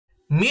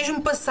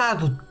Mesmo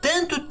passado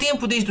tanto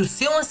tempo desde o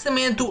seu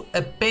lançamento, a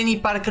Peni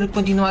Parker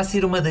continua a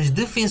ser uma das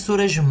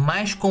defensoras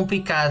mais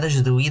complicadas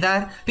de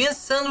lidar,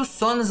 pensando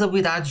só nas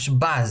habilidades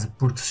base,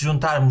 porque se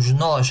juntarmos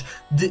nós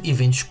de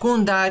eventos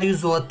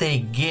secundários ou até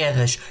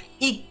guerras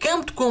e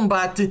campo de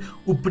combate,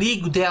 o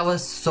perigo dela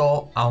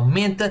só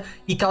aumenta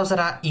e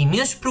causará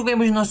imensos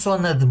problemas não só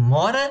na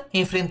demora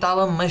em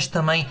enfrentá-la, mas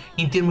também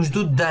em termos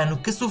do dano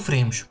que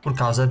sofremos por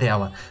causa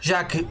dela,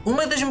 já que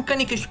uma das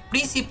mecânicas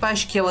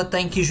principais que ela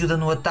tem que ajuda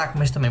no ataque,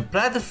 mas também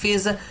para a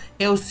defesa,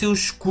 é o seu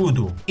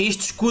escudo.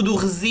 Este escudo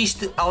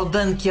resiste ao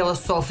dano que ela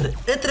sofre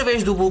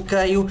através do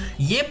bloqueio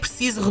e é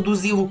preciso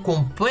reduzi-lo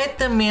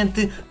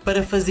completamente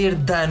para fazer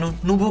dano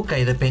no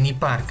bloqueio da Peni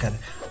Parker.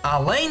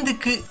 Além de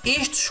que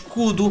este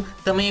escudo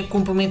também é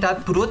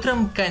complementado por outra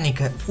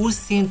mecânica, o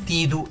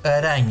sentido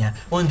aranha,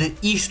 onde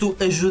isto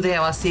ajuda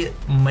ela a ser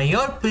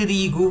maior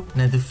perigo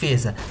na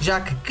defesa,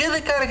 já que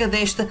cada carga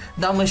desta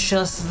dá uma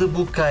chance de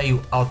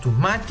bloqueio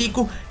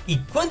automático e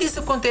quando isso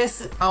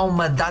acontece há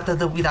uma data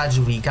de habilidades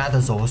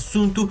ligadas ao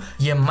assunto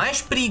e a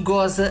mais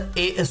perigosa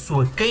é a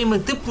sua queima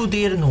de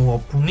poder no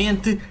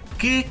oponente,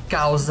 que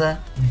causa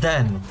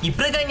dano. E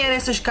para ganhar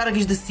essas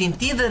cargas de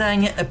sentido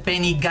aranha, a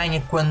Peni ganha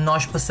quando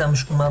nós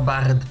passamos uma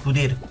barra de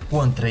poder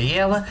contra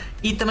ela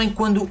e também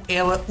quando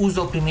ela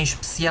usa o primeiro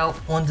especial,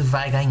 onde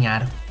vai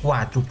ganhar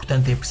 4.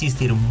 Portanto é preciso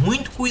ter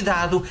muito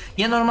cuidado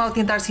e é normal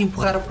tentar se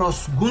empurrar para o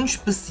segundo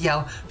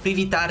especial para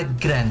evitar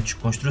grandes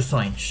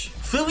construções.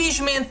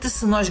 Felizmente,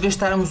 se nós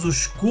gastarmos o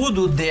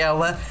escudo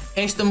dela,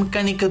 esta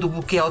mecânica do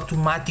bloqueio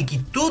automático e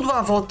tudo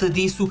à volta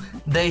disso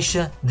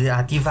deixa de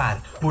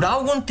ativar por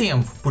algum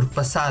tempo, porque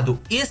passado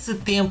esse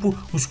tempo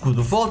o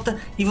escudo volta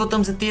e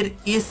voltamos a ter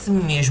esse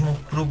mesmo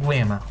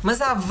problema. Mas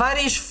há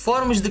várias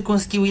formas de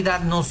conseguir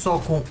lidar não só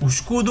com o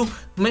escudo,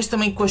 mas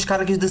também com as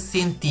cargas de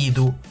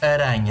sentido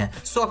aranha.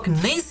 Só que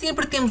nem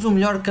sempre temos o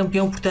melhor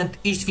campeão, portanto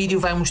este vídeo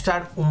vai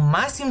mostrar o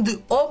máximo de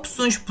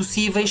opções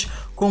possíveis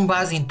com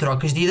base em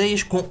trocas de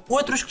ideias com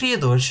outros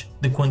criadores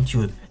de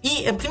conteúdo.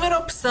 E a primeira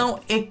opção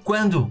é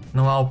quando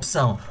não há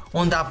opção,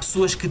 onde há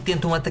pessoas que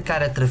tentam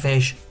atacar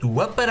através do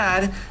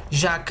aparar,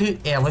 já que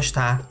ela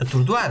está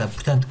atordoada.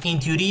 Portanto, em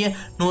teoria,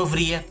 não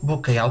haveria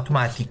bloqueio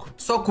automático.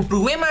 Só que o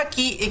problema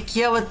aqui é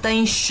que ela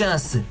tem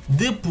chance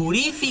de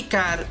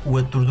purificar o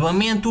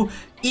atordoamento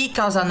e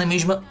causar na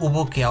mesma o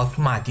bloqueio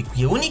automático.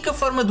 E a única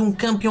forma de um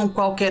campeão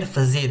qualquer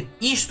fazer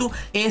isto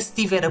é se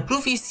tiver a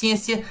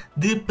proficiência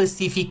de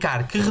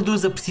pacificar, que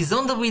reduz a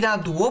precisão da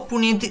habilidade do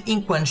oponente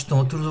enquanto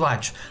estão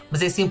atordoados.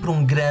 Mas é sempre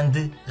um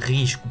grande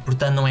risco,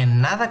 portanto não é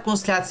nada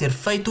aconselhado ser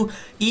feito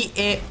e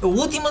é a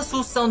última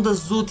solução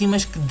das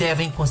últimas que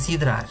devem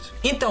considerar.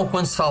 Então,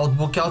 quando se fala de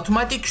bloqueio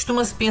automático,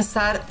 costuma-se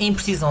pensar em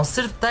precisão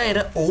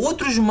certeira ou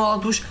outros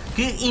modos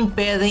que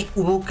impedem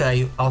o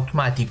bloqueio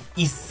automático.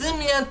 E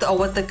semelhante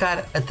ao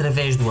atacar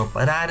através do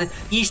aparar,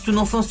 isto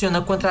não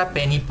funciona contra a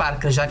Peni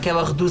Parker, já que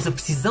ela reduz a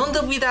precisão da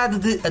habilidade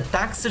de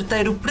ataque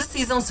certeiro,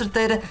 precisão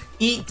certeira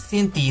e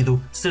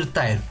sentido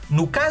certeiro.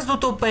 No caso do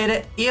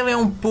toupeira, ele é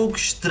um pouco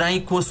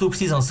estranho com a sua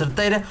precisão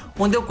certeira,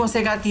 onde ele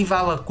consegue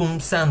ativá-la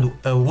começando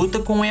a luta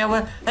com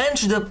ela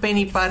antes da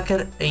Peni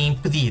Parker a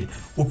impedir,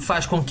 o que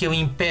faz com que ele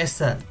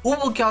impeça o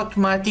bloqueio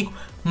automático,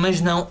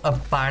 mas não a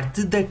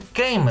parte da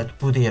queima de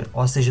poder,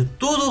 ou seja,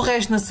 todo o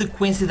resto na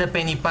sequência da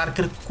Peni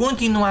Parker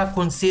continua a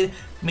acontecer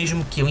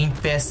mesmo que ele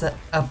impeça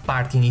a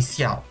parte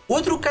inicial.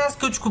 Outro caso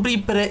que eu descobri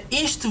para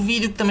este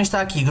vídeo, que também está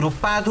aqui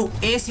grupado,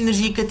 é a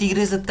sinergia que a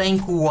tigresa tem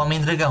com o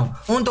homem-dragão,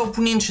 onde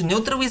oponentes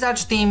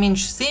neutralizados têm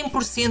menos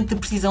 100% de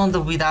precisão da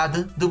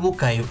habilidade de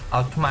bloqueio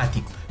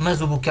automático.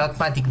 Mas o bloqueio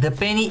automático da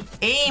Peni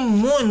é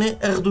imune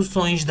a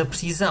reduções da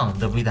precisão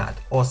da habilidade,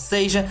 ou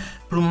seja,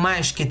 por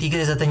mais que a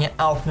tigresa tenha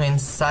algo que não é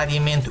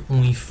necessariamente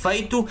um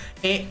efeito,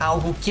 é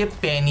algo que a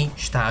Peni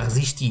está a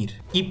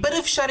resistir. E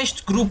para fechar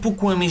este grupo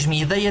com a mesma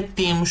ideia,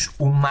 temos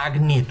o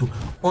magneto,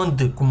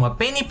 onde, como a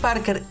Peni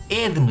Parker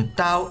é de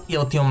metal,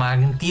 ele tem um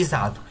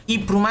magnetizado. E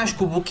por mais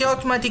que o bloqueio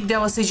automático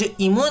dela seja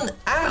imune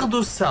à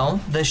redução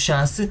da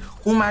chance,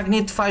 o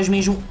magneto faz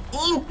mesmo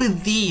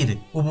impedir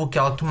o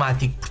bloqueio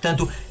automático.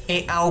 Portanto,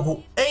 é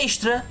algo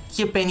extra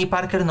que a Peni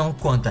Parker não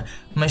conta.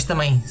 Mas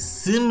também,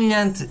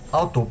 semelhante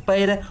ao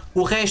toupeira,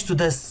 o resto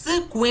da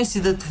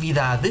sequência de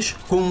atividades,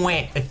 como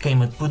é a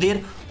queima de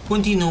poder,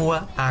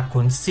 continua a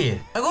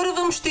acontecer. Agora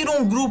vamos ter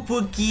um grupo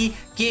aqui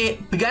que é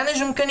pegar nas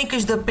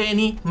mecânicas da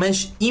Peni,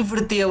 mas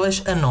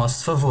invertê-las a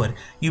nosso favor.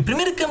 E o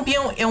primeiro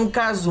campeão é um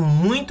caso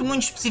muito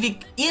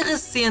específico e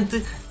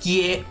recente,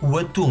 que é o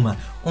Atuma,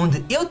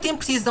 onde ele tem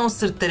precisão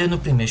certeira no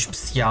primeiro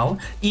especial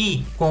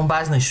e, com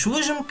base nas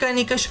suas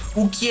mecânicas,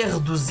 o que é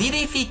reduzir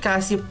a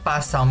eficácia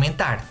passa a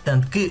aumentar,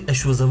 tanto que as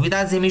suas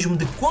habilidades é mesmo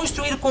de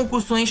construir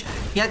concussões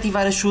e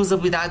ativar as suas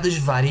habilidades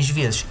várias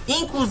vezes,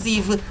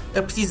 inclusive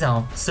a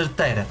precisão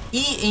certeira,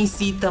 e em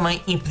si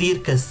também impedir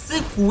que a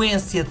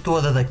sequência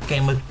toda da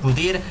queima de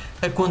poder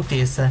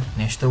aconteça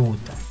nesta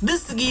luta. De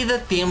seguida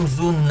temos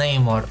o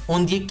Namor,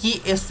 onde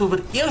aqui é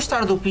sobre ele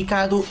estar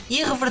duplicado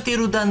e reverter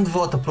o dano de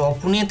volta para o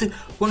oponente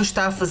quando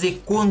está a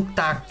fazer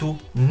contacto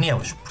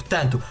neles.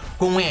 Portanto,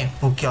 como é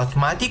bloqueio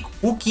automático,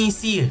 o que em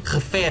si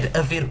refere a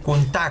haver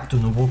contacto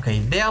no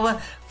bloqueio dela,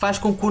 faz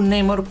com que o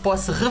Namor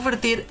possa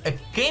reverter a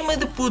queima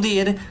de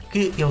poder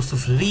que ele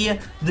sofreria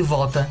de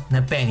volta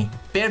na Peni.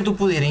 Perde o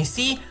poder em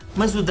si,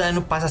 mas o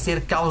dano passa a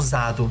ser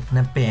causado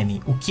na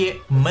Peni, o que é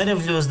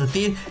maravilhoso de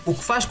ter, o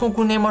que faz com que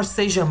o Namor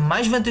seja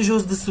mais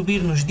vantajoso de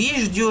subir nos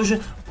dias de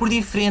hoje por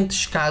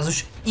diferentes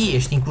casos, e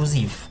este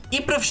inclusive.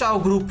 E para fechar o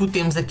grupo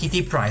temos a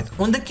Kitty Pryde,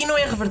 onde aqui não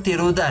é reverter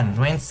o dano,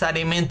 não é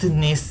necessariamente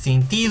nesse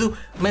sentido,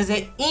 mas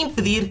é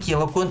impedir que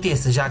ele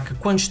aconteça, já que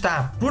quando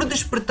está por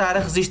despertar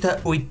resiste a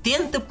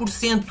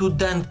 80% do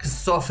dano que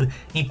sofre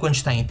enquanto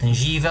está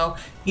intangível,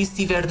 e se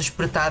estiver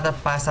despertada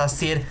passa a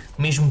ser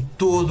mesmo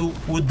todo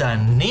o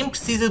dano, nem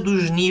precisa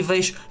dos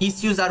níveis, e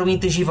se usar o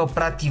intangível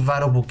para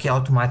ativar o bloqueio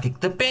automático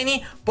da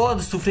Peni,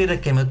 pode sofrer a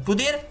queima de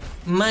poder,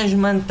 mas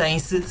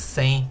mantém-se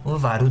sem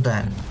levar o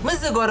dano.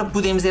 Mas agora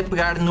podemos é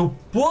pegar no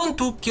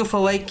ponto que eu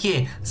falei, que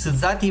é, se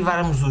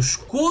desativarmos o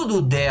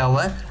escudo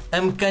dela, a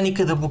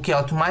mecânica de bloqueio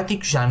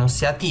automático já não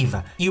se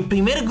ativa. E o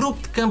primeiro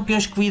grupo de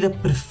campeões que lida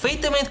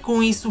perfeitamente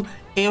com isso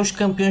é os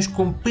campeões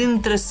com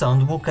penetração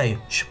de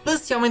bloqueio,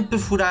 especialmente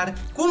perfurar,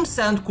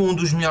 começando com um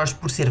dos melhores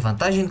por ser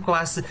vantagem de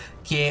classe,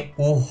 que é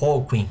o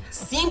Hulkling.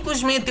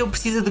 Simplesmente ele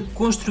precisa de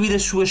construir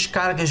as suas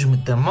cargas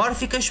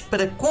metamórficas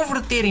para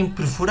converter em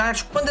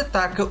perfurares quando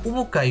ataca o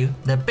bloqueio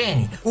da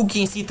Peni, o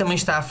que em si também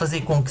está a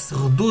fazer com que se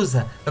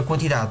reduza a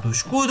quantidade do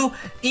escudo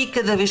e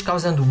cada vez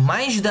causando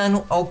mais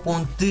dano ao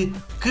ponto de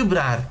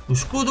quebrar o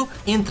escudo,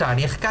 entrar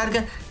em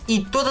recarga e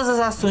todas as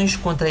ações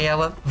contra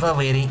ela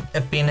valerem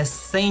apenas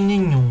sem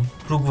nenhum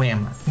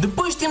problema.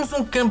 Depois temos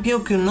um campeão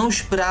que eu não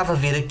esperava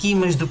ver aqui,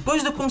 mas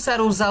depois de começar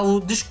a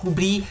usá-lo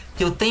descobri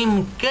que ele tem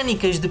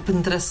mecânicas de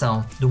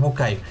penetração do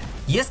bloqueio.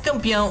 E esse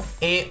campeão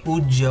é o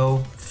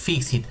Joe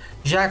Fixit,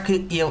 já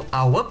que ele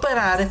ao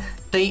aparar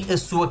tem a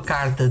sua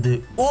carta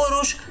de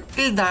ouros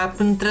que lhe dá a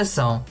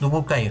penetração do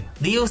bloqueio.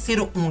 Daí ele ser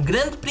um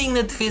grande perigo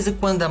na defesa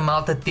quando a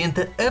malta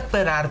tenta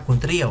aparar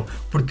contra ele,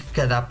 porque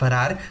cada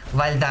aparar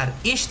vai lhe dar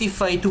este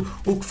efeito,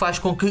 o que faz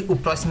com que o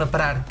próximo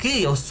aparar que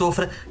ele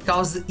sofra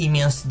cause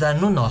imenso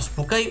dano no nosso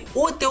bloqueio,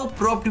 ou até o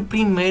próprio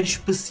primeiro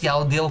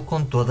especial dele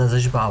com todas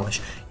as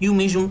balas. E o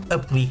mesmo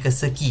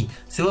aplica-se aqui.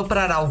 Se ele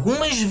aparar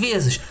algumas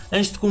vezes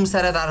antes de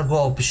começar a dar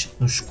golpes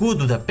no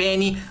escudo da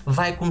Peni,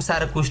 vai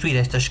começar a construir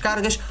estas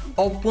cargas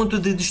ao ponto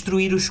de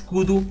destruir o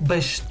escudo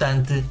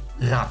bastante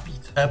rápido.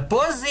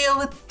 Após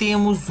ele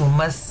temos o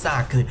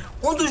Massacre,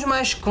 um dos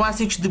mais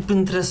clássicos de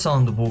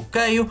penetração de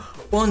bloqueio,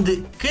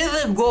 onde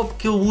cada golpe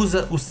que ele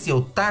usa o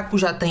seu taco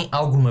já tem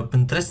alguma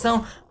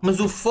penetração, mas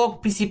o foco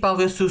principal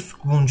é o seu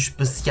segundo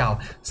especial.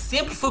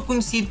 Sempre foi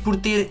conhecido por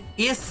ter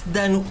esse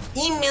dano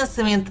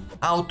imensamente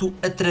alto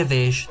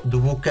através do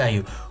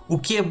bloqueio, o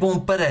que é bom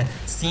para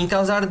sim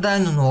causar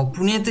dano no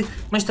oponente,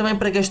 mas também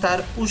para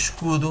gastar o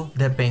escudo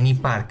da Peni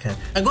Parker.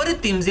 Agora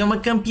temos uma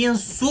campeã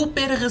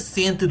super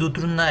recente do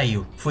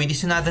torneio, foi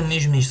adicionada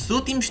mesmo nestes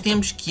últimos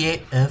tempos, que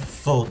é a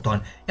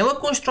Photon. Ela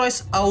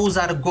constrói-se ao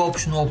usar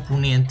golpes no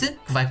oponente,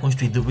 que vai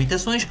construir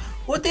debilitações,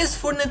 ou até se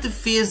for na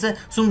defesa,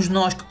 somos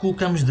nós que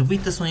colocamos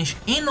debilitações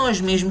em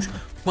nós mesmos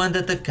quando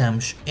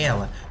atacamos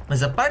ela.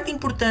 Mas a parte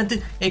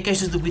importante é que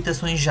estas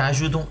debilitações já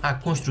ajudam à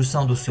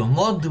construção do seu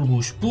modo de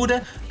luz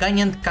pura,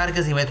 ganhando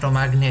cargas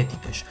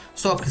eletromagnéticas.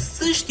 Só que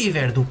se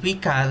estiver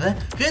duplicada,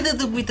 cada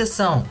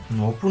debilitação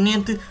no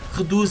oponente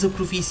reduz a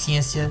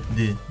proficiência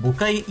de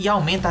bloqueio e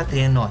aumenta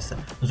até a nossa.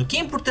 Mas o que é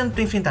importante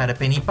para enfrentar a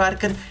Peni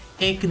Parker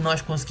é que nós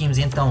conseguimos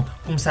então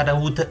começar a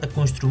luta a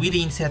construir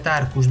e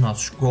insetar com os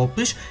nossos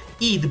golpes,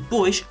 e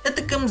depois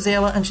atacamos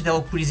ela antes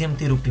dela, por exemplo,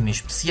 ter o primeiro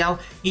especial,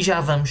 e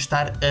já vamos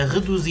estar a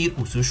reduzir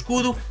o seu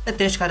escudo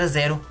até chegar a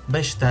zero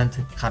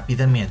bastante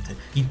rapidamente.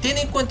 E tendo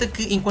em conta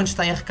que enquanto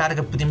está em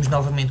recarga podemos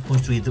novamente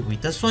construir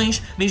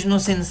debilitações, mesmo não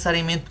sendo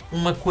necessariamente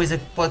uma coisa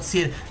que pode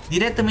ser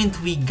diretamente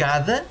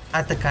ligada a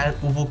atacar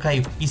o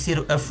bloqueio e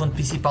ser a fonte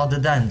principal de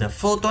dano da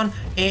Photon,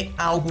 é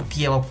algo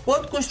que ela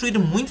pode construir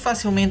muito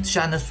facilmente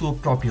já na sua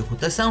própria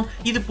rotação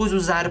e depois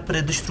usar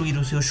para destruir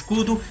o seu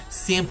escudo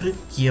sempre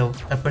que ele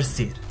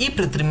aparecer. E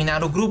para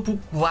terminar o grupo,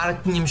 claro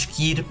que tínhamos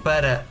que ir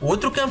para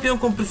outro campeão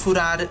com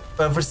perfurar,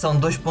 a versão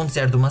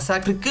 2.0 do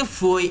Massacre, que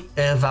foi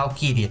a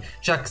Valkyria,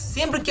 já que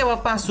sempre que ela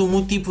passa o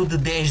múltiplo de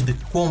 10 de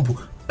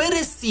combo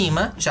para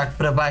cima, já que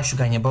para baixo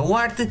ganha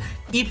baluarte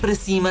e para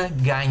cima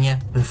ganha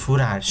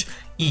perfurares.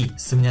 E,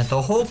 semelhante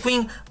ao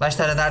Hulkling, vai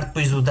estar a dar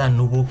depois o dano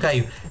no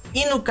bloqueio,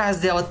 e no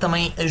caso dela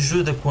também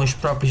ajuda com as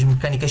próprias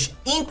mecânicas,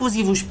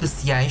 inclusive os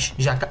especiais,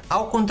 já que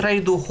ao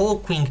contrário do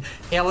Hulkling,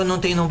 ela não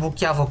tem não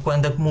bloqueável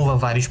quando acumula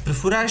vários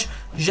perfurares,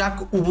 já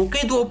que o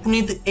bloqueio do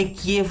oponente é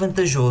que é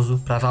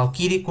vantajoso para a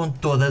Valkyria com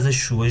todas as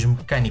suas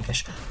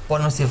mecânicas.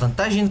 Pode não ser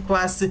vantagem de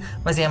classe,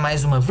 mas é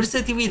mais uma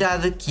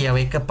versatilidade que ela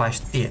é capaz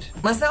de ter.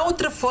 Mas há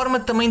outra forma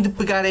também de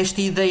pegar esta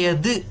ideia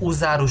de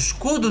usar o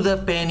escudo da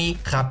Peni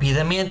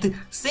rapidamente,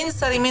 sem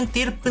necessariamente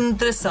ter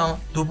penetração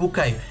do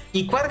bloqueio.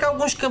 E claro que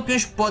alguns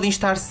campeões podem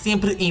estar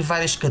sempre em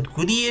várias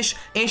categorias,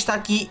 esta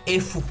aqui é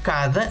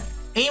focada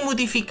em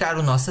modificar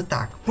o nosso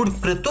ataque, porque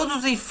para todos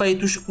os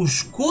efeitos o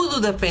escudo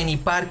da Peni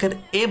Parker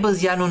é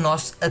baseado no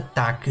nosso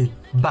ataque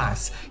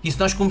base. E se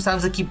nós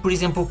começarmos aqui, por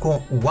exemplo,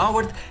 com o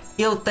Howard,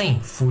 ele tem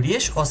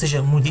fúrias, ou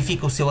seja,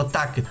 modifica o seu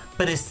ataque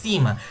para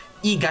cima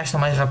e gasta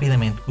mais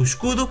rapidamente o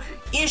escudo,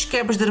 e as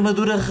quebras de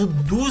armadura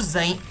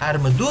reduzem a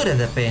armadura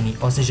da Peni,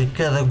 ou seja,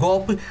 cada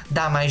golpe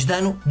dá mais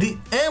dano de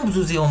ambos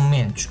os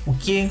elementos, o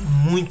que é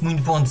muito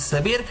bom de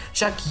saber,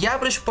 já que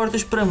abre as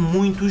portas para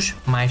muitos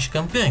mais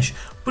campeões.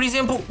 Por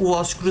exemplo, o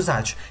Ossos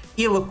Cruzados,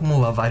 ele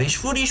acumula várias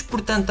fúrias,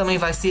 portanto também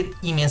vai ser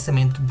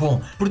imensamente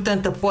bom.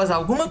 Portanto, após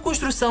alguma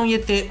construção e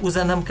até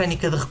usando a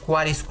mecânica de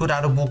recuar e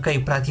segurar o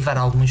bloqueio para ativar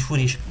algumas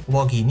fúrias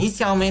logo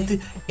inicialmente,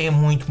 é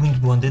muito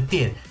bom de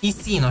ter. E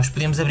sim, nós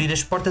podemos abrir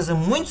as portas a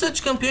muitos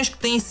outros campeões que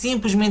têm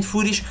simplesmente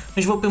fúrias,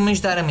 mas vou pelo menos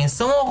dar a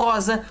menção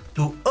honrosa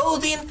do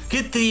Odin,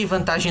 que teria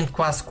vantagem de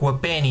classe com a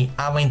Peni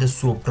além da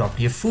sua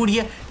própria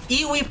fúria,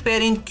 e o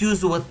Hyperion, que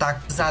usa o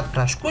ataque pesado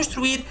para as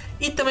construir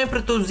e também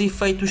para todos os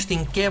efeitos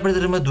tem quebra de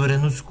armadura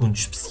no segundo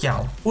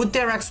especial. O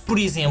Terrax, por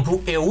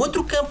exemplo, é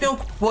outro campeão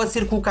que pode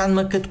ser colocado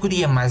numa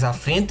categoria mais à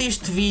frente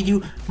deste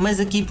vídeo, mas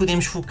aqui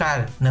podemos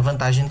focar na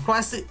vantagem de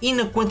classe e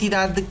na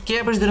quantidade de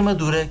quebras de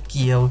armadura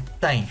que ele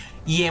tem.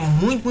 E é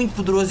muito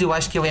poderoso. Eu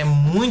acho que ele é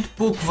muito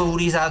pouco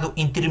valorizado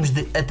em termos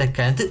de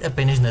atacante,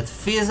 apenas na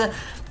defesa,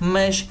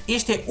 mas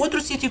este é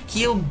outro sítio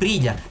que ele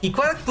brilha. E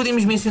claro que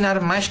podemos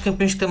mencionar mais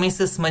campeões que também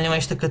se assemelham a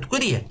esta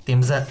categoria.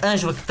 Temos a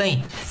Ângela, que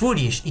tem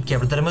fúrias e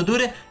quebra de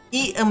armadura,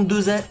 e a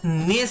Medusa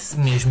nesse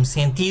mesmo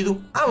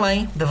sentido,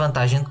 além da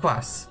vantagem de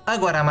classe.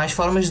 Agora há mais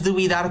formas de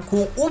lidar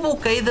com o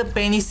bloqueio da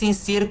Peni sem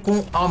ser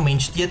com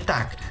aumentos de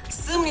ataque.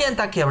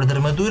 Semelhante à quebra de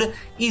armadura,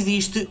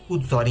 existe o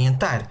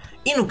desorientar.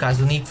 E no caso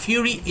do Nick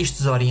Fury, este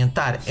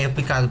desorientar é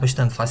aplicado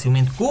bastante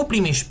facilmente com o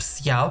primeiro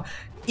especial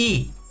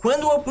e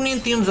quando o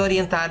oponente tem um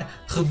desorientar,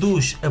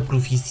 reduz a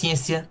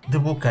proficiência de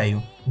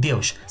bloqueio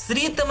deles.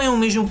 Seria também o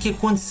mesmo que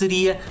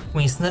aconteceria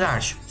com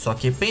Incinerar, só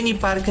que a Peni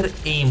Parker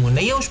é imune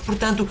a eles,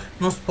 portanto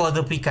não se pode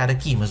aplicar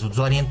aqui, mas o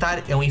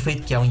desorientar é um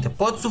efeito que ela ainda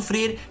pode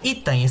sofrer e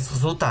tem esse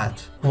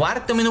resultado.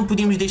 Claro que também não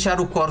podemos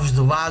deixar o Corvus de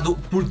lado,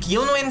 porque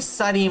ele não é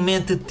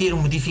necessariamente ter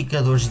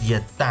modificadores de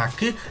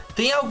ataque,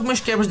 tem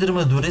algumas quebras de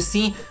armadura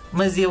sim,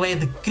 mas ele é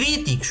de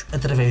críticos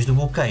através do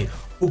bloqueio.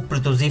 O que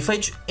para todos os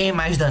efeitos é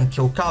mais dano que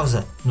ele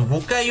causa no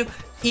bloqueio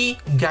e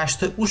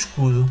gasta o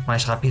escudo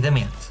mais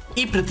rapidamente.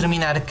 E para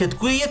terminar a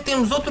categoria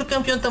temos outro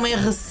campeão também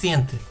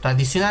recente para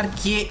adicionar,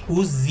 que é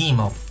o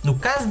Zemo. No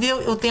caso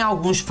dele, ele tem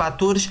alguns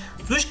fatores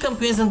dos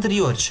campeões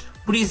anteriores.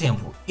 Por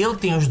exemplo, ele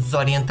tem os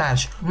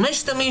desorientares, mas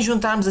se também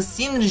juntarmos a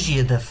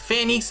sinergia da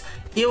Fênix,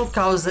 ele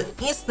causa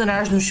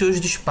incinerar nos seus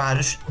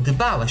disparos de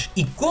balas.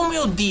 E como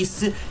eu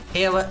disse,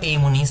 ela é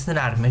imune a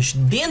incinerar, mas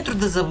dentro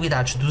das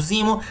habilidades do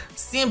Zemo,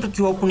 sempre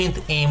que o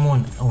oponente é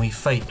imune a um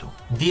efeito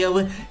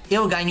dele,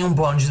 ele ganha um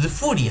bónus de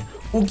fúria,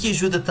 o que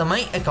ajuda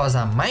também a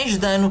causar mais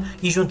dano,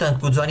 e juntando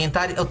com o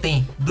desorientar ele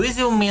tem dois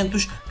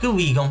elementos que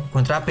ligam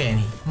contra a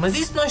Peni. Mas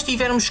e se nós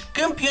tivermos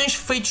campeões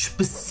feitos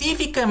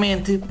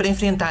especificamente para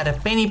enfrentar a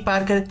Peni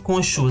Parker com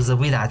as suas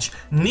habilidades?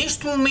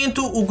 Neste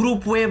momento o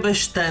grupo é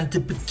bastante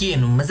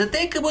pequeno, mas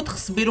até acabou de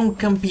receber um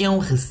campeão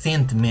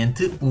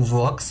recentemente, o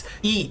Vox,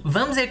 e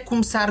vamos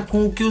começar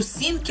com o que eu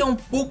sinto que é um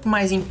pouco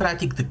mais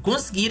imprático de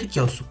conseguir, que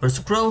é o Super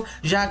Scroll,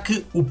 já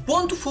que o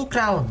ponto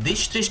fulcral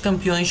destes três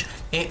campeões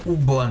é o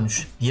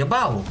bónus de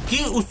abalo,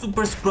 que o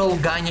Super Scroll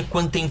ganha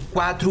quando tem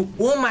 4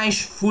 ou mais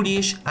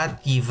fúrias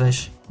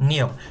ativas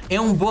nele.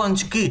 É um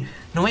bónus que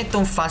não é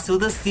tão fácil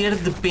de ser,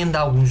 depende de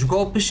alguns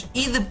golpes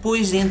e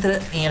depois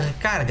entra em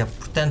recarga,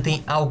 portanto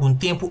em algum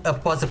tempo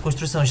após a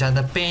construção já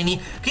da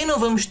Peni que não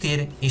vamos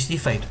ter este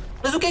efeito.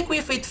 Mas o que é que o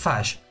efeito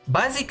faz?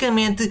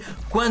 Basicamente,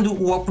 quando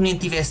o oponente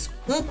tivesse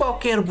um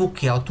qualquer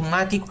bloqueio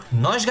automático,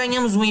 nós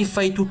ganhamos um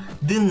efeito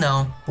de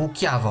não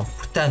bloqueável.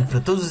 Portanto, para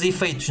todos os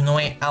efeitos não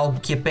é algo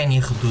que a Peni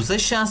reduz a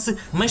chance,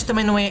 mas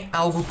também não é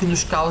algo que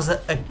nos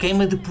causa a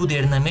queima de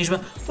poder na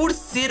mesma, por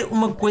ser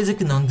uma coisa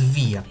que não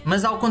devia.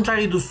 Mas ao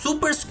contrário do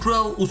Super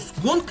Scroll, o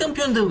segundo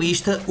campeão da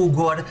lista, o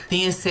Gore,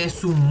 tem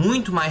acesso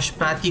muito mais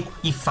prático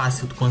e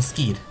fácil de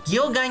conseguir. E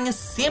ele ganha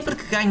sempre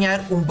que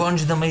ganhar um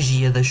bónus da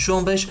magia das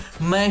sombras,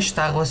 mas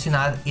está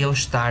relacionado a ele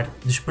estar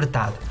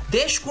despertado.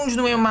 10 segundos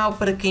não é mau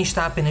para quem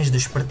está apenas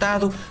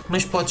despertado,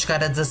 mas pode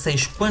chegar a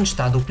 16 quando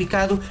está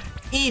duplicado,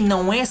 e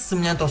não é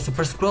semelhante ao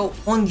Super Scroll,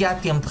 onde há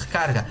tempo de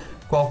recarga.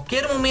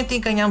 Qualquer momento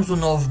em que ganhamos um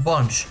novo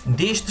bónus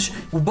destes,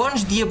 o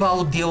bónus de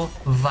abalo dele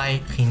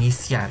vai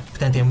reiniciar.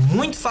 Portanto é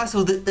muito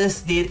fácil de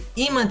aceder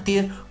e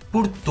manter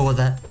por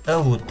toda a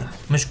luta.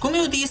 Mas como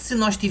eu disse,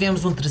 nós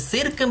tivemos um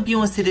terceiro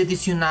campeão a ser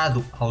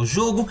adicionado ao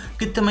jogo,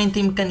 que também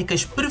tem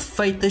mecânicas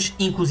perfeitas,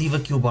 inclusive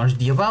aqui o bónus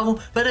de abalo,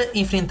 para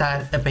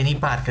enfrentar a Peni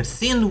Parker,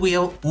 sendo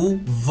ele o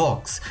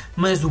Vox.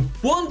 Mas o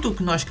ponto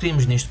que nós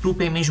queremos neste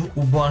grupo é mesmo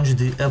o bónus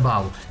de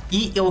abalo,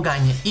 e ele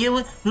ganha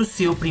ele no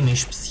seu primeiro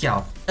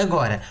especial.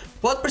 Agora,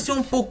 Pode parecer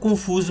um pouco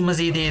confuso, mas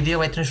a ideia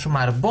dele é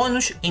transformar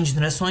bónus em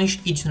degenerações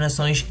e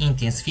degenerações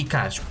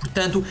intensificados.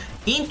 Portanto,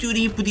 em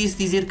teoria podia-se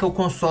dizer que ele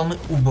consome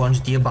o bónus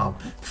de abalo.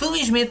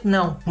 Felizmente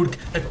não, porque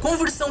a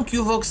conversão que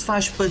o Vox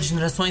faz para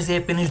degenerações é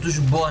apenas dos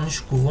bónus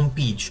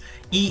corrompidos.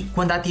 E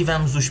quando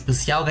ativamos o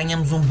especial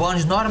ganhamos um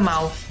bónus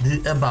normal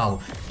de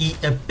abalo. E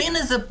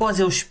apenas após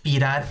ele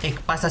expirar é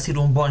que passa a ser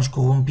um bónus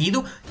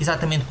corrompido,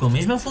 exatamente com a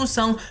mesma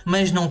função,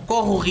 mas não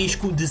corre o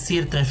risco de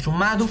ser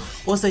transformado,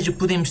 ou seja,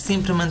 podemos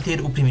sempre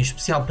manter o primeiro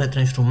especial para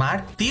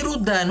transformar, ter o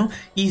dano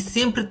e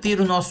sempre ter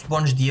o nosso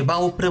bónus de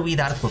abalo para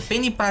lidar com a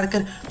Peni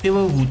Parker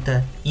pela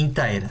luta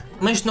inteira.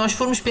 Mas se nós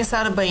formos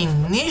pensar bem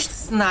neste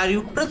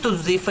cenário, para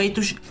todos os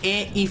efeitos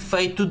é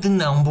efeito de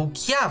não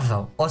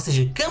bloqueável, ou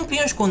seja,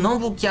 campeões com não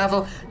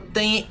bloqueável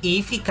têm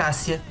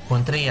eficácia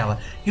contra ela.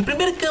 E o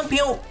primeiro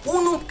campeão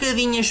une um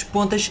bocadinho as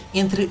pontas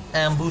entre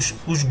ambos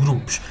os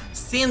grupos,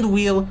 sendo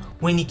ele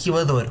o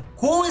aniquilador,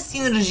 com a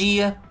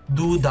sinergia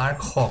do Dark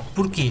Hawk.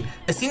 Porquê?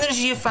 A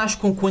sinergia faz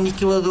com que o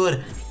aniquilador,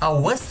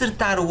 ao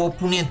acertar o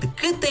oponente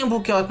que tem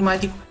bloqueio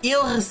automático,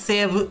 ele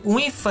recebe um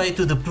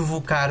efeito de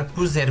provocar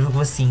por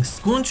 0,5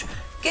 segundos,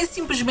 que é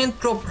simplesmente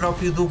para o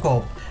próprio do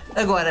golpe.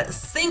 Agora,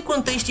 sem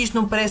contexto, isto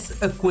não parece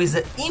a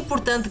coisa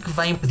importante que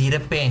vai impedir a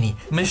Peni,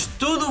 mas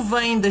tudo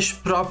vem das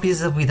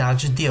próprias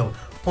habilidades dele,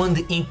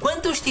 onde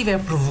enquanto ele estiver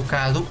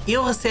provocado,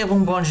 ele recebe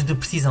um bónus de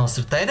precisão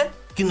certeira,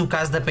 que no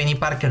caso da Peni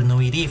Parker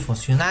não iria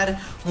funcionar,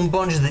 um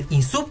bónus de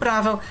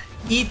insuperável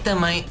e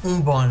também um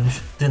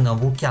bónus de não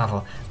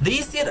bloqueável.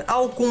 Daí ser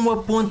algo como a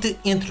ponte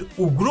entre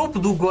o grupo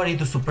do Gore e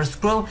do Super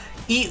Skrull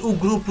e o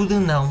grupo de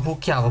não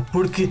bloqueável,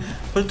 porque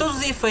para todos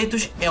os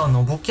efeitos é o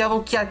não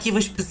bloqueável que ativa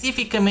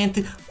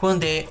especificamente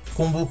quando é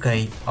com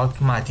bloqueio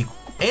automático.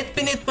 É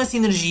dependente de uma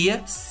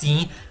sinergia,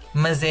 sim,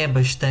 mas é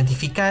bastante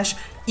eficaz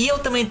e ele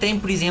também tem,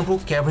 por exemplo,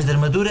 quebras de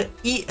armadura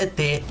e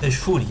até as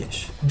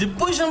fúrias.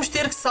 Depois vamos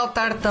ter que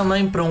saltar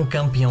também para um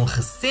campeão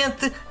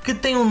recente que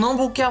tem um não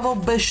bloqueável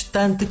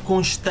bastante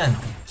constante,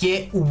 que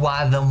é o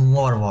Adam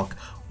Warlock,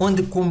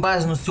 onde com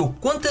base no seu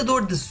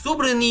contador de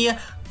soberania,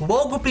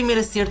 logo o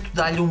primeiro acerto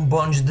dá-lhe um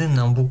bónus de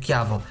não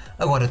bloqueável.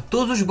 Agora,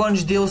 todos os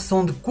bónus dele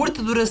são de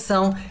curta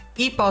duração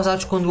e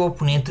pausados quando o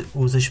oponente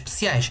usa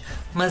especiais,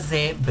 mas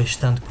é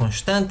bastante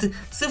constante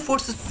se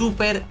for-se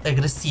super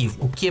agressivo,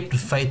 o que é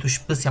perfeito,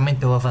 especialmente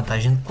pela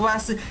vantagem de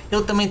classe.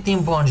 Ele também tem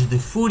bónus de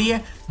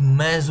fúria,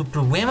 mas o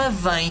problema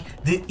vem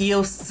de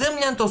ele,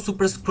 semelhante ao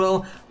Super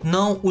Skrull,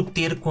 não o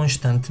ter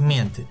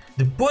constantemente.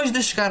 Depois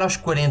de chegar aos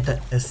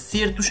 40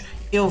 acertos,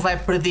 ele vai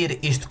perder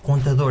este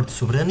contador de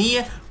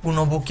soberania, o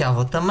não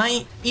bloqueável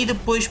também, e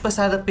depois,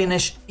 passado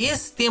apenas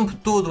esse tempo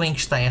todo em que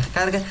está em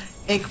recarga,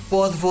 é que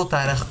pode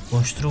voltar a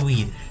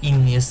reconstruir, e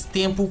nesse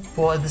tempo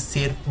pode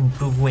ser um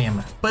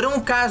problema. Para um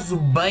caso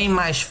bem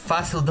mais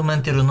fácil de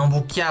manter o não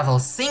bloqueável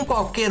sem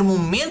qualquer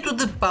momento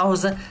de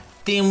pausa,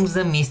 temos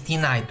a Misty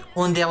Knight,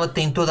 onde ela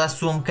tem toda a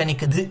sua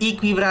mecânica de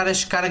equilibrar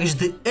as cargas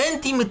de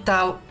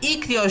antimetal e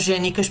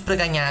criogénicas para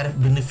ganhar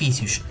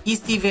benefícios. E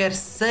se tiver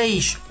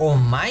 6 ou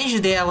mais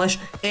delas,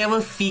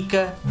 ela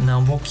fica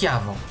não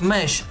bloqueável.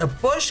 Mas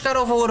após chegar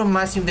ao valor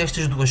máximo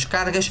destas duas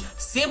cargas,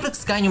 sempre que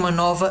se ganha uma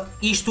nova,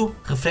 isto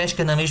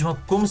refresca na mesma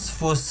como se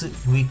fosse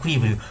o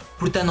equilíbrio.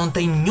 Portanto, não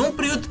tem nenhum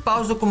período de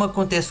pausa como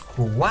acontece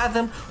com o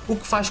Adam, o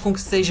que faz com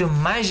que seja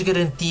mais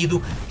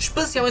garantido,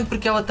 especialmente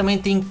porque ela também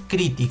tem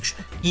críticos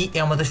e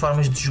é uma das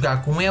formas de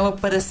jogar com ela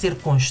para ser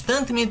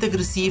constantemente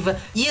agressiva,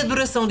 e a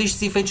duração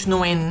destes efeitos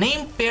não é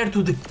nem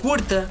perto de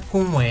curta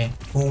como é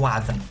o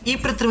Adam. E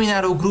para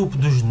terminar o grupo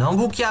dos não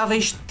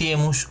bloqueáveis,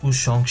 temos o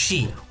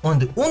Shang-Chi,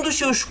 onde um dos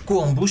seus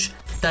combos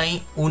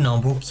tem o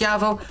não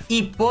bloqueável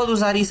e pode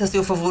usar isso a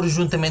seu favor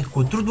juntamente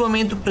com o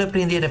atordoamento para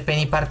prender a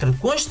Peni Parker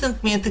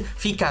constantemente,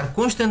 ficar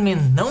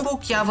constantemente não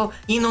bloqueável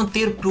e não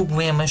ter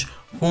problemas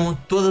com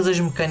todas as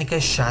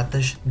mecânicas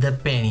chatas da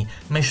Peni.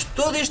 Mas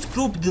todo este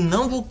grupo de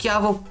não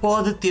bloqueável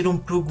pode ter um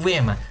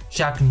problema,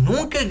 já que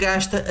nunca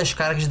gasta as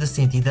cargas de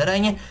sentido de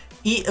aranha,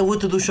 e a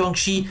luta do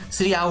Shang-Chi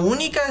seria a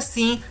única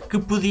assim que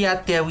podia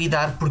até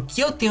lidar,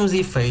 porque ele tem os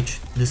efeitos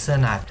de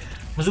sanar.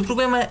 Mas o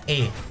problema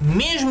é,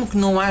 mesmo que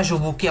não haja o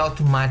bloqueio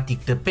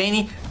automático da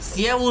Peni,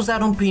 se ela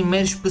usar um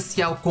primeiro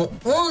especial com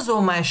 11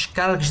 ou mais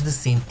cargas de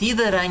sentido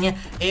de aranha,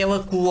 ela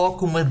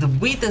coloca uma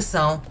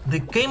debilitação de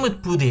queima de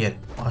poder,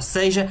 ou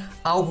seja,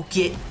 algo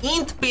que é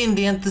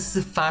independente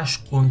se faz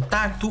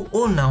contacto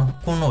ou não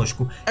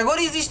connosco.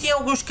 Agora existem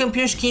alguns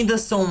campeões que ainda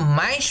são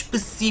mais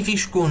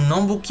específicos com o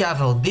não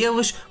bloqueável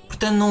deles,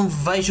 portanto não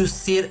vejo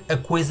ser a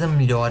coisa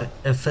melhor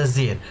a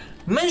fazer.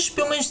 Mas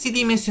pelo menos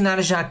decidi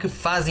mencionar, já que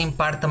fazem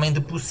parte também de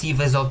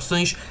possíveis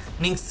opções,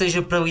 nem que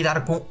seja para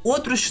lidar com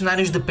outros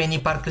cenários de Peni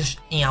Parker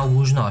em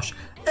alguns nós.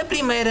 A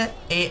primeira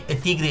é a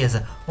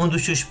Tigresa, onde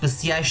os seus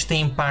especiais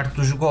têm parte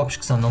dos golpes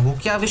que são não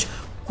bloqueáveis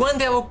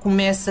quando ela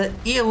começa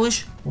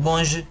eles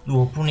longe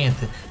do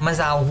oponente. Mas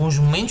há alguns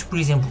momentos, por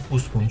exemplo o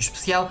segundo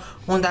especial,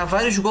 onde há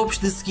vários golpes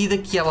de seguida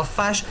que ela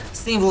faz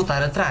sem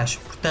voltar atrás.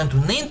 Portanto,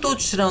 nem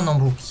todos serão não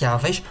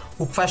bloqueáveis,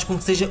 o que faz com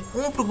que seja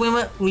um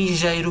problema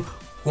ligeiro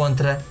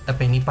contra a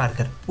Peni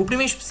Parker. O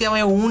primeiro especial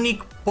é o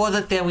único que pode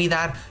até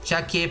lidar,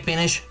 já que é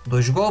apenas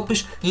 2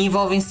 golpes e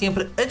envolvem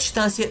sempre a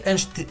distância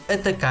antes de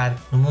atacar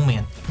no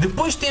momento.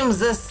 Depois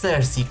temos a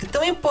Cersei, que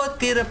também pode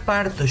ter a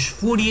parte das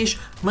fúrias,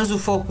 mas o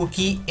foco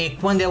aqui é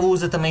quando ela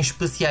usa também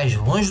especiais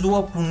longe do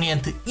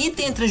oponente e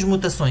tem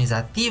transmutações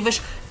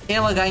ativas,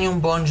 ela ganha um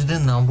bónus de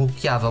não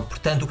bloqueável,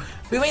 portanto,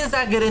 pelo menos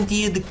há a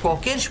garantia de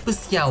qualquer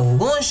especial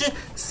longe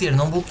ser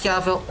não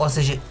bloqueável, ou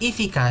seja,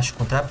 eficaz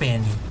contra a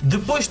Peni.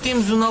 Depois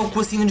temos o NÃO com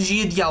a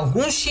sinergia de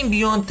alguns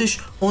simbiontes,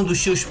 onde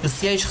os seus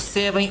especiais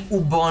recebem o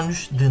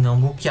bónus de não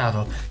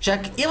bloqueável, já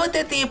que ele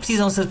até tem a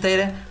precisão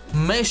certeira,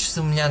 mas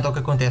semelhante ao que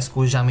acontece com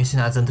os já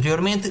mencionados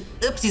anteriormente,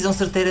 a precisão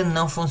certeira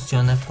não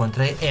funciona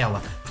contra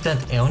ela.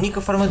 Portanto, é a única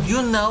forma de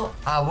o NÃO,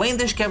 além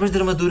das quebras de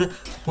armadura,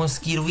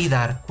 conseguir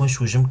lidar com as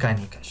suas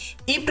mecânicas.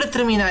 E para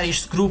terminar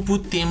este grupo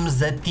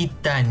temos a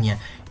Titânia.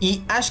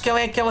 E acho que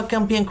ela é aquela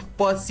campeã que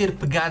pode ser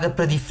pegada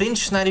para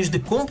diferentes cenários de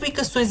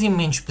complicações e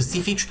momentos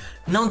específicos,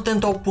 não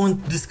tanto ao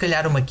ponto de se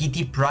calhar uma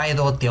Kitty Pryde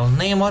ou até um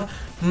Namor,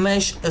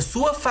 mas a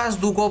sua fase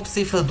do golpe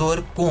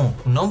ceifador com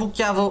o não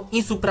bloqueável,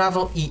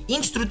 insuperável e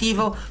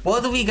indestrutível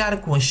pode ligar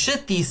com as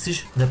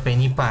chatices da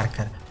Peni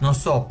Parker, não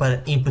só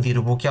para impedir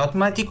o bloqueio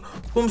automático,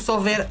 como se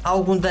houver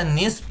algum dano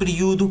nesse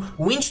período,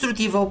 o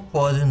indestrutível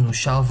pode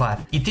nos salvar.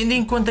 E tendo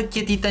em conta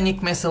que a Titânia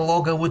começa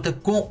logo a luta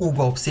com o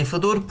golpe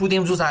ceifador,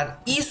 podemos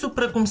usar isso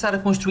para começar a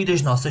construir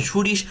as nossas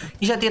fúrias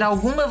e já ter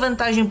alguma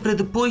vantagem para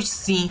depois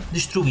sim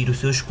destruir o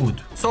seu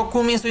escudo. Só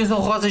com menções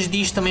honrosas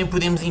disto também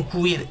podemos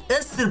incluir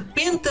a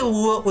Serpente da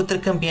Lua, outra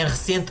campeã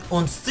recente,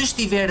 onde se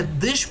estiver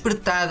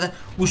despertada,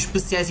 os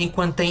especiais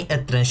enquanto tem a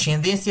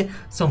transcendência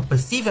são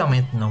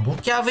passivelmente não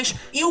bloqueáveis,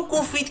 e o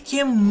conflito que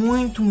é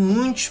muito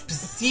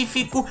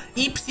específico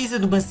e precisa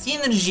de uma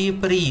sinergia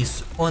para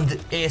isso, onde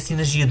é a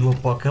sinergia do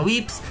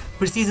Apocalipse,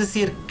 precisa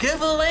ser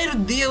cavaleiro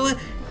dele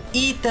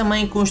e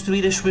também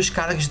construir as suas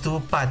cargas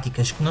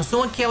telepáticas, que não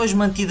são aquelas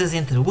mantidas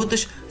entre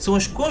lutas, são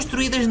as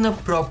construídas na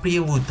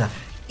própria luta.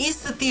 E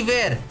se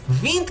tiver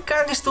 20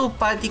 cargas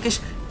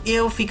telepáticas,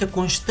 ele fica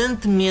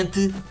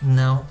constantemente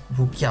não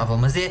bloqueável,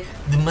 mas é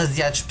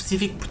demasiado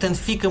específico, portanto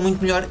fica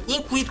muito melhor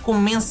incluído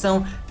como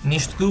menção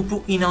neste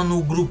grupo e não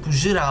no grupo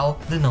geral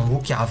de não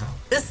bloqueável.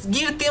 A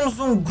seguir temos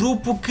um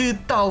grupo que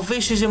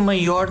talvez seja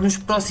maior nos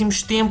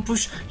próximos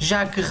tempos,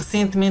 já que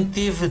recentemente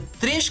teve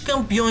 3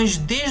 campeões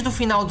desde o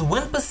final do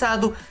ano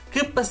passado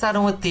que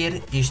passaram a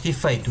ter este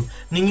efeito.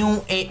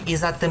 Nenhum é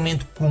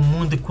exatamente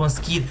comum de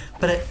conseguir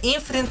para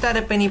enfrentar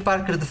a Peni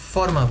Parker de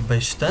forma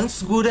bastante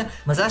segura,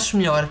 mas acho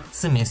melhor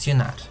se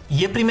mencionar.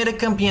 E a primeira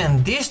campeã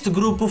deste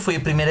grupo foi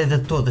a primeira de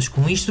todas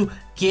com isto,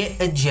 que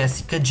é a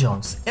Jessica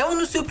Jones. Ela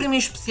no seu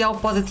primeiro especial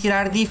pode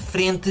tirar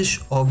diferentes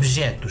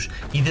objetos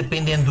e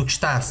dependendo do que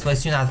está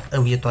selecionado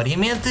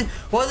aleatoriamente,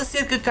 pode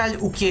ser que calhe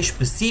o que é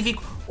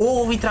específico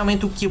ou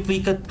literalmente o que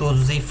aplica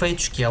todos os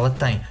efeitos que ela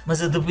tem,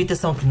 mas a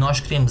debilitação que nós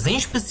queremos em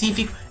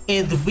específico é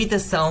a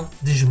debilitação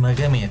de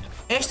esmagamento.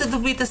 Esta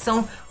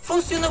debilitação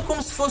funciona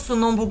como se fosse um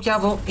não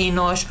bloqueável em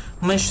nós,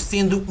 mas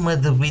sendo uma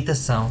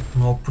debilitação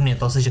no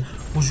oponente, ou seja,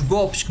 os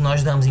golpes que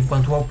nós damos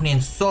enquanto o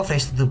oponente sofre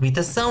esta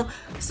debilitação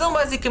são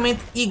basicamente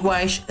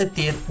iguais a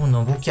ter um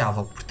não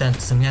bloqueável. Portanto,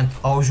 semelhante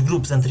aos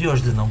grupos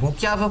anteriores de não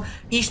bloqueável,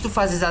 isto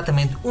faz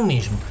exatamente o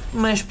mesmo,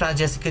 mas para a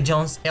Jessica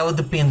Jones ela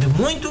depende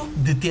muito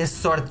de ter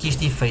sorte que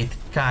este efeito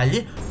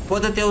calhe,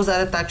 pode até usar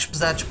ataques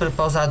pesados para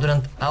pausar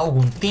durante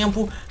algum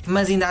tempo,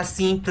 mas ainda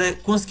assim para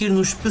conseguir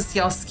no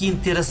especial seguinte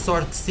ter a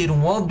sorte de ser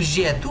um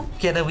objeto,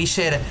 quer a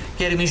lixeira,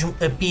 quer mesmo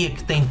a pia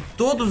que tem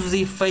todos os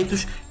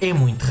efeitos, é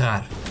muito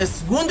raro. A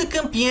segunda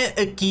campeã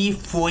aqui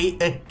foi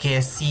a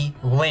Cassie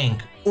Lang,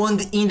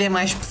 onde ainda é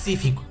mais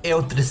específico, é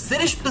o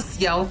terceiro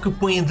especial que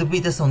põe a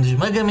debilitação de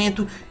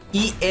esmagamento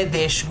e é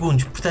 10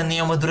 segundos, portanto nem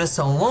é uma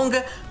duração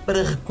longa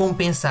para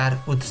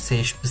recompensar o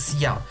terceiro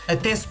especial.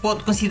 Até se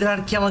pode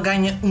considerar que ela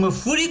ganha uma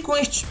fúria com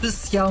este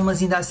especial,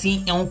 mas ainda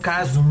assim é um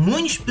caso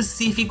muito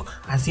específico,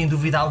 há sem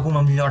dúvida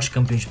alguma melhores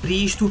campeões para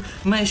isto,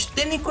 mas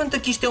tendo em conta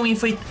que isto é um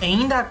efeito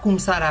ainda a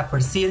começar a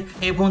aparecer,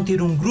 é bom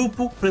ter um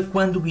grupo para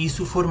quando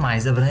isso for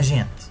mais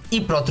abrangente.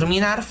 E para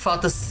terminar,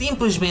 falta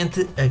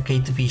simplesmente a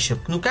Kate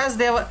Bishop, que no caso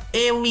dela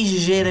é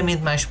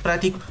ligeiramente mais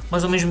prático,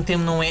 mas ao mesmo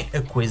tempo não é a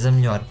coisa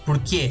melhor.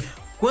 Porquê?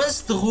 Quando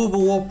se derruba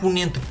o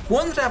oponente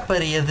contra a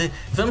parede,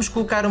 vamos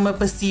colocar uma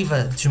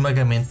passiva de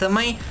esmagamento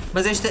também,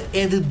 mas esta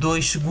é de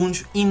 2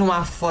 segundos e não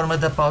há forma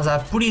de a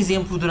pausar, por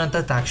exemplo, durante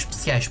ataques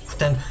especiais.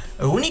 Portanto,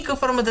 a única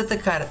forma de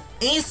atacar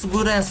em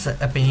segurança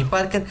a Peni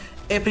Parker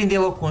é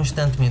prendê-la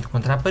constantemente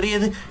contra a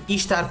parede e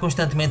estar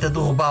constantemente a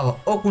derrubá-la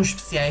ou com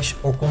especiais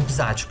ou com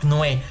pesados, que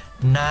não é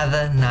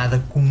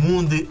nada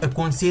comum de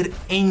acontecer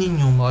em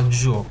nenhum modo de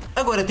jogo.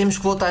 Agora temos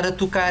que voltar a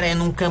tocar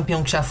num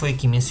campeão que já foi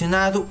aqui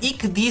mencionado e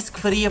que disse que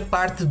faria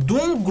parte de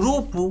um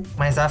grupo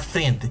mais à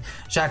frente,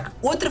 já que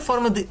outra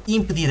forma de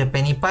impedir a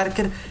Peni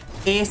Parker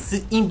é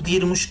se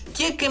impedirmos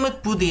que a queima de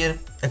poder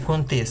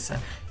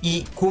aconteça.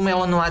 e como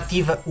ela não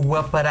ativa o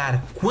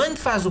aparar quando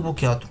faz o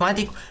bloqueio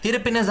automático, ter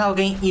apenas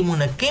alguém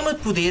imune a queima de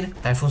poder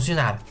vai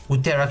funcionar. O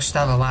T-Rex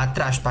estava lá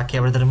atrás para a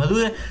quebra de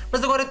armadura,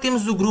 mas agora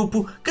temos o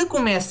grupo que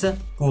começa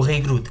com o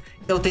Rei Groot.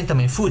 Ele tem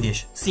também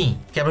fúrias, sim,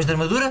 quebras de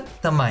armadura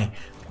também,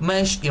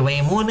 mas ele é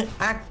imune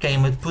à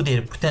queima de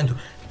poder, portanto,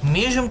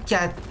 mesmo que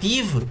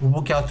ative o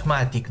bloqueio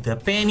automático da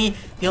Peni,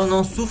 ele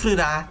não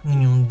sofrerá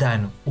nenhum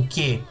dano, o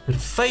que é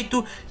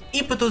perfeito.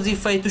 E para todos os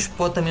efeitos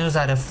pode também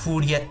usar a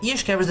fúria e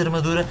as quebras de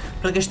armadura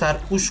para gastar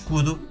o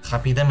escudo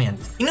rapidamente.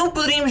 E não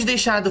poderíamos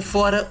deixar de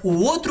fora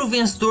o outro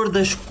vencedor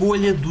da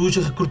escolha dos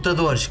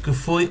recrutadores, que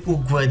foi o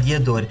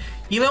Gladiador.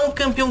 Ele é um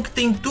campeão que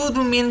tem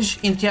tudo menos,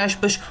 entre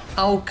aspas,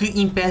 ao que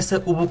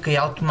impeça o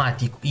bloqueio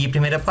automático. E a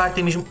primeira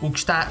parte é mesmo o que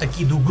está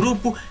aqui do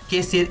grupo, que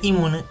é ser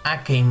imune à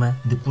queima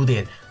de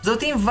poder. Mas ele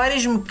tem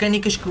várias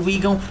mecânicas que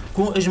ligam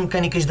com as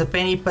mecânicas da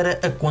Peni para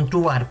a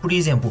controlar. Por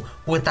exemplo,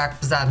 o ataque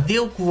pesado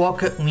dele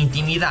coloca uma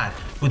intimidade.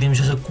 Podemos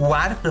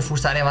recuar para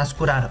forçar ela a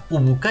segurar o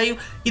bloqueio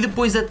e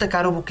depois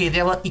atacar o bloqueio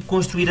dela e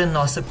construir a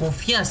nossa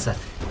confiança.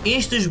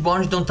 Estes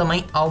bónus dão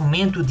também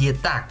aumento de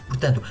ataque,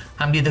 portanto,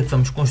 à medida que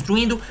vamos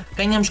construindo,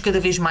 ganhamos cada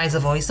vez mais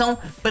avaliação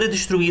para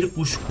destruir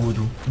o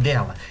escudo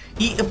dela.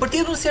 E a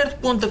partir de um certo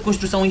ponto da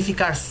construção e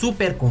ficar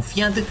super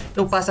confiante,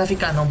 ele passa a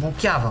ficar não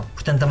bloqueável,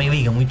 portanto também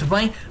liga muito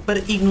bem para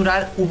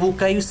ignorar o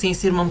bloqueio sem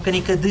ser uma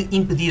mecânica de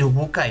impedir o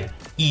bloqueio.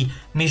 E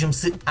mesmo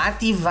se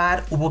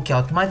ativar o bloqueio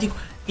automático,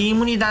 a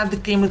imunidade de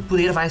queima de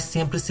poder vai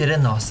sempre ser a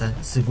nossa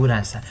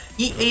segurança.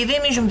 E a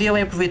ideia mesmo dele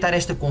é aproveitar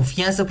esta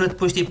confiança para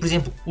depois ter, por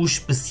exemplo, os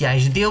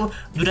especiais dele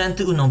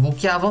durante o não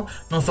bloqueável,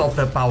 não só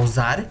para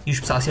pausar e o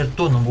especial ser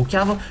todo não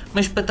bloqueável,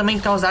 mas para também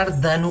causar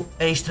dano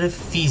extra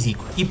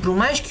físico. E por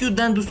mais que o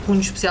dano do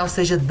segundo especial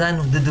seja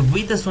dano de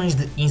debilitações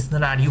de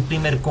incinerar e o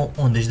primeiro com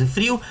ondas de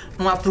frio,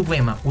 não há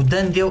problema, o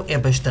dano dele é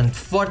bastante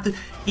forte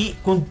e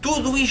com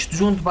tudo isto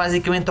junto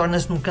basicamente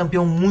torna-se um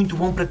campeão muito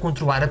bom para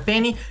controlar a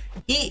Peni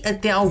e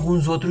até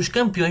alguns outros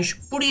campeões,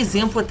 por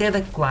exemplo até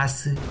da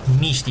classe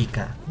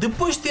mística.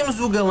 Depois temos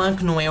o galã,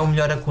 que não é o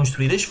melhor a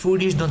construir as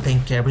fúrias, não tem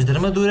quebras de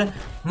armadura,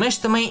 mas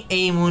também é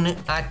imune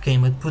à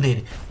queima de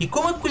poder. E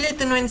como a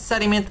colheita não é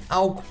necessariamente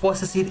algo que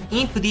possa ser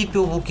impedido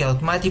pelo bloqueio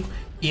automático,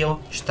 ele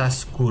está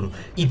seguro.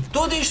 E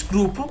todo este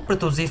grupo, para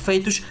todos os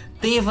efeitos,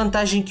 tem a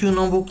vantagem que o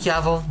não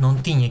bloqueável não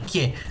tinha, que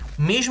é,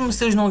 mesmo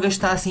se eles não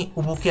gastassem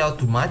o bloqueio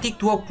automático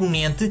do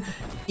oponente,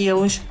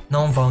 eles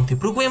não vão ter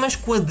problemas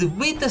com a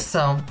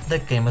debilitação da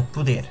queima de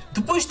poder.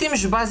 Depois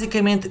temos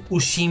basicamente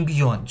os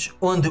simbiontes,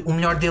 onde o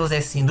melhor deles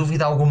é sem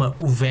dúvida alguma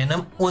o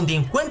Venom, onde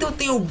enquanto ele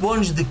tem o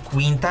bónus de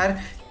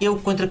Enfrentar, ele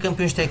contra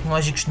campeões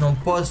tecnológicos não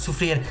pode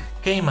sofrer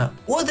queima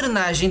ou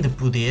drenagem de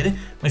poder,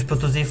 mas para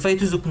todos os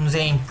efeitos o que nos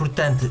é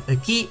importante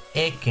aqui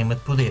é queima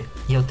de poder.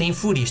 E ele tem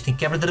fúrias, tem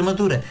quebra de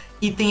armadura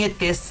e tem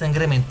até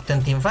sangramento,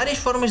 portanto tem várias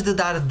formas de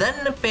dar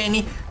dano na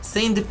Peni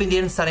sem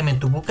depender necessariamente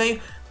do bloqueio,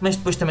 mas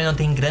depois também não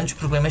tem grandes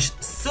problemas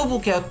se o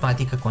bloqueio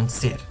automático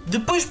acontecer.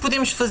 Depois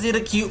podemos fazer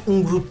aqui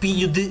um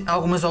grupinho de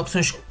algumas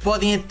opções que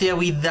podem até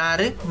lidar,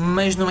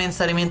 mas não é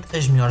necessariamente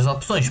as melhores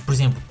opções. Por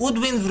exemplo, o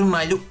Duende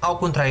Vermelho, ao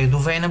contrário do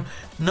Venom,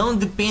 não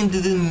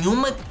depende de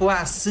nenhuma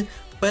classe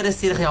para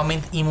ser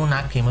realmente imune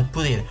à queima de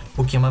poder,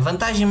 o que é uma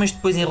vantagem, mas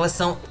depois em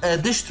relação a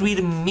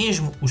destruir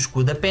mesmo o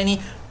escudo da Peni,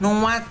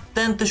 não há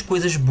tantas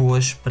coisas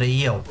boas para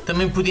ele.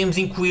 Também podemos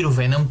incluir o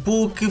Venom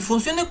Pool, que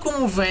funciona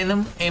como o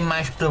Venom, é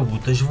mais para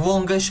lutas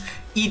longas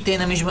e tem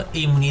na mesma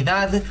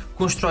imunidade,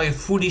 constrói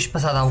fúrias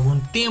passado algum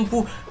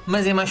tempo,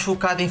 mas é mais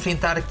focado em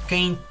enfrentar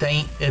quem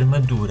tem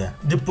armadura.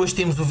 Depois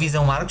temos o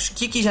Visão Arcos,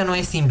 que aqui já não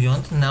é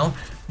simbionte, não,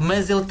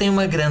 mas ele tem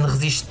uma grande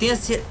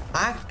resistência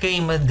à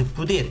queima de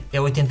poder, é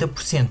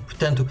 80%,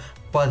 portanto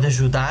pode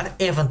ajudar,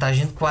 é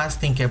vantagem de classe,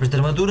 tem quebras de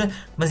armadura,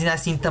 mas ainda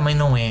assim também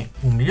não é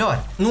o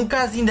melhor. Num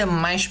caso ainda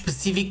mais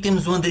específico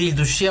temos o Andarilho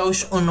dos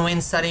Céus, onde não é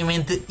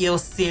necessariamente ele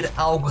ser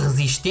algo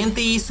resistente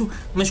a isso,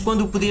 mas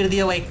quando o poder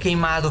dele é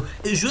queimado,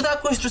 ajuda a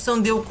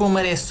construção dele com a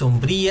maré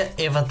sombria,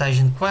 é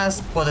vantagem de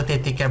classe, pode até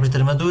ter quebras de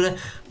armadura,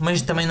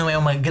 mas também não é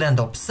uma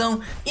grande opção.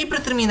 E para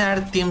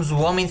terminar temos o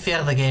Homem de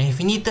Ferro da Guerra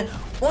Infinita,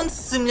 onde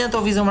semelhante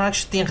ao Visão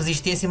Arcos tem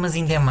resistência, mas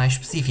ainda é mais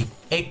específico.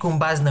 É com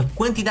base na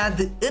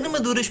quantidade de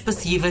armaduras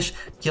passivas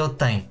que ele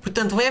tem.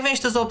 Portanto, levem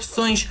estas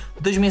opções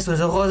das menções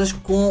honrosas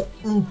com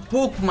um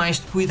pouco mais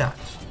de cuidado.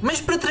 Mas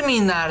para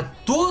terminar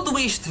todo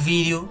este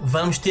vídeo,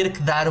 vamos ter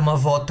que dar uma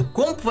volta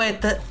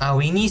completa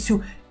ao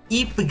início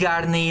e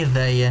pegar na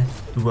ideia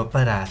do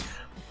aparar.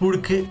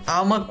 Porque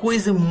há uma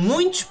coisa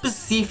muito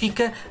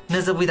específica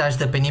nas habilidades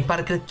da Peni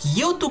Parker que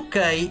eu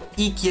toquei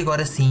e que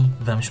agora sim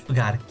vamos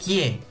pegar,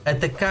 que é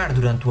atacar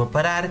durante o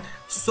aparar.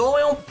 Só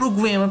é um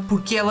problema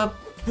porque ela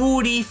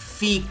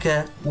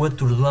purifica o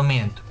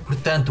atordoamento.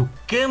 Portanto,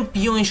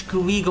 campeões que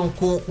ligam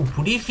com o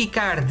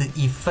purificar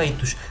de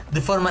efeitos de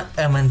forma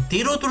a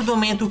manter o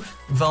atordoamento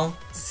vão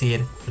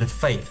ser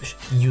perfeitos.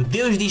 E o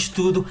Deus disto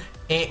tudo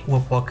é o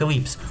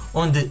Apocalipse,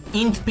 onde,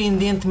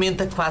 independentemente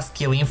da classe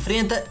que ele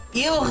enfrenta,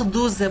 ele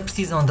reduz a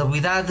precisão da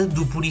habilidade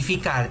do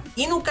purificar.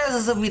 E no caso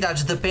das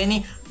habilidades da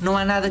Peni, não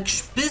há nada que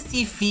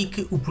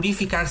especifique o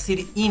purificar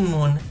ser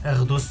imune a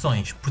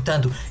reduções.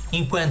 Portanto,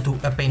 enquanto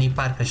a Peni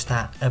Parker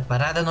está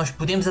parada, nós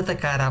podemos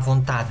atacar à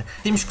vontade.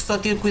 Temos que só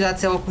ter cuidado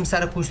se ela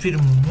começar a construir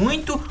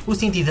muito o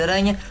sentido de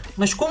aranha,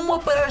 mas como o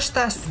parar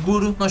está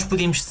seguro, nós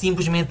podemos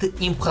simplesmente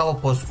empurrá-la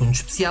para o segundo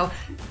especial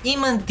e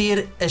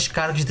manter as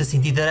cargas da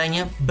sentido de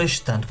aranha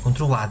bastante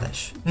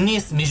controladas.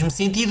 Nesse mesmo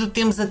sentido,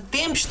 temos a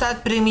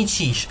Tempestade Pirâmide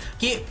X,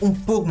 que é um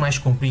pouco mais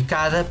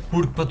complicada,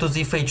 porque para todos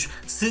os efeitos,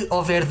 se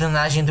houver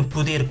drenagem de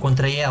poder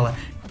contra ela,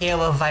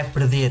 ela vai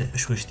perder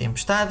as suas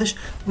tempestades,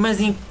 mas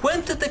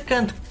enquanto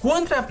atacante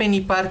contra a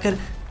Peni Parker,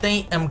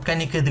 tem a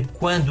mecânica de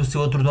quando o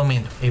seu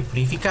atordoamento é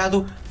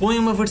purificado, põe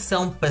uma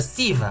versão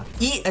passiva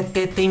e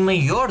até tem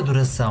maior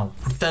duração.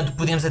 Portanto,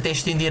 podemos até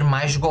estender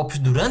mais golpes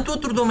durante o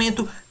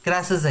atordoamento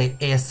graças a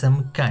essa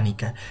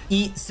mecânica.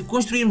 E se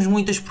construirmos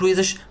muitas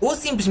proezas ou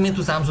simplesmente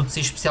usarmos o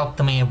terceiro especial, que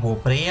também é boa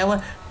para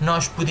ela,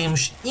 nós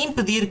podemos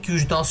impedir que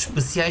os nossos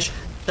especiais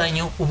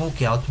tenham o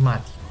bloqueio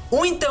automático.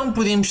 Ou então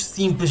podemos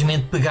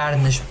simplesmente pegar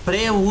nas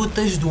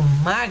pré-lutas do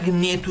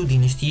Magneto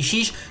Dinastia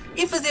X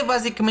e fazer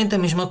basicamente a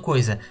mesma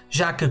coisa,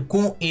 já que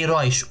com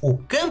heróis ou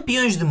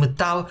campeões de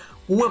metal,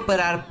 o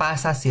aparar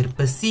passa a ser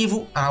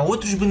passivo. Há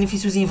outros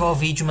benefícios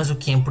envolvidos, mas o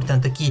que é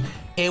importante aqui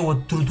é o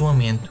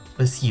atordoamento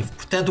passivo.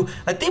 Portanto,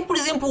 até por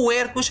exemplo o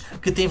Hércules,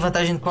 que tem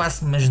vantagem de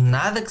classe, mas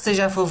nada que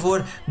seja a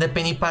favor da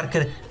Peni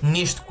Parker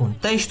neste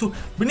contexto,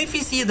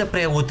 beneficia da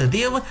pré-luta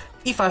dele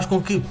e faz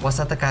com que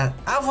possa atacar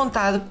à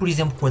vontade, por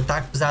exemplo com o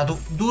ataque pesado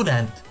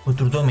durante o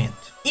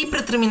atordoamento. E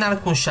para terminar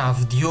com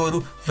chave de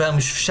ouro,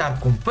 vamos fechar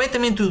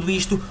completamente tudo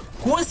isto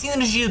com a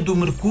sinergia do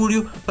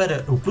Mercúrio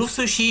para o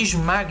Professor X,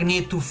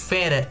 Magneto,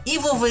 Fera e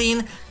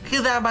Wolverine, que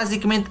dá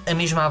basicamente a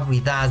mesma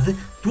habilidade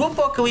do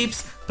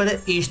Apocalipse para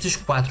estes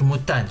 4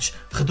 mutantes.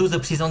 Reduz a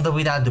precisão da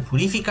habilidade de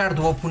purificar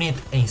do oponente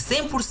em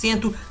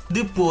 100%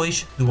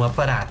 depois do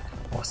aparar.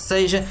 Ou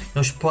seja,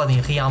 eles podem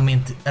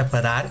realmente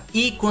aparar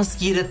e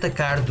conseguir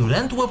atacar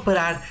durante o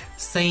aparar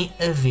sem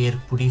haver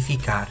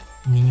purificar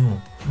nenhum.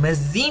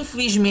 Mas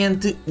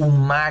infelizmente o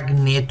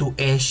Magneto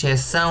é a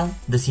exceção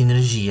da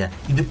sinergia.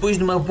 E depois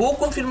de uma boa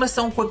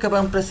confirmação com a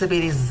Cabam para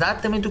saber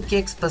exatamente o que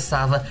é que se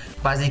passava,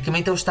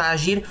 basicamente ele está a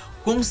agir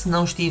como se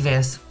não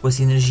estivesse com a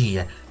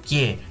sinergia.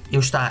 Que é,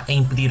 ele está a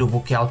impedir o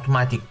bloqueio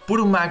automático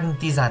por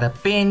magnetizar a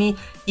Peni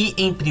e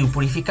a impedir o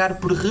purificar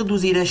por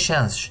reduzir as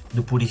chances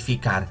de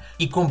purificar.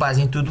 E com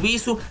base em tudo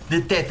isso,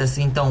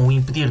 detecta-se então o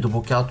impedir do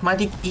bloqueio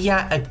automático e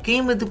há a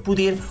queima de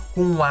poder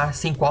com um A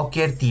sem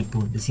qualquer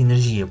tipo de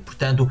sinergia.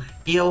 Portanto,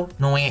 ele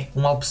não é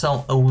uma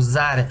opção a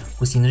usar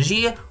com a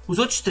sinergia, os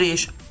outros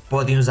 3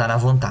 podem usar à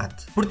vontade.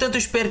 Portanto, eu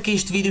espero que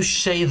este vídeo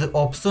cheio de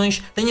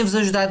opções tenha-vos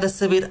ajudado a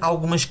saber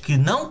algumas que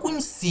não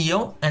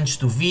conheciam antes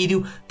do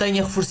vídeo,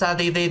 tenha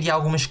reforçado a ideia de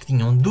algumas que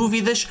tinham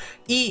dúvidas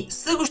e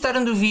se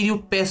gostaram do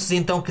vídeo, peço-vos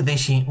então que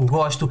deixem o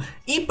gosto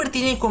e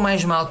partilhem com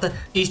mais malta.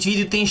 Este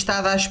vídeo tem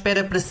estado à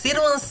espera para ser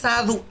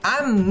lançado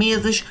há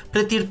meses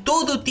para ter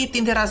todo o tipo de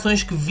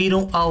interações que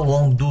viram ao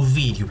longo do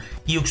vídeo.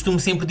 E eu costumo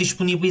sempre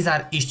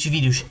disponibilizar estes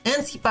vídeos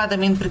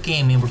antecipadamente para quem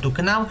é membro do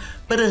canal,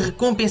 para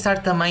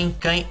recompensar também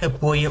quem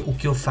apoia o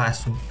que eu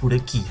faço por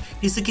aqui.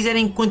 E se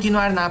quiserem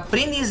continuar na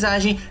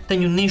aprendizagem,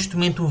 tenho neste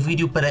momento um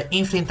vídeo para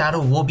enfrentar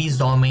o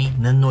lobisomem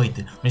na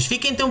noite. Mas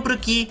fiquem então por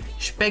aqui,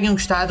 espero que tenham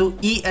gostado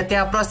e até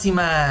à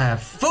próxima.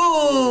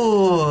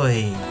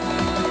 Fui!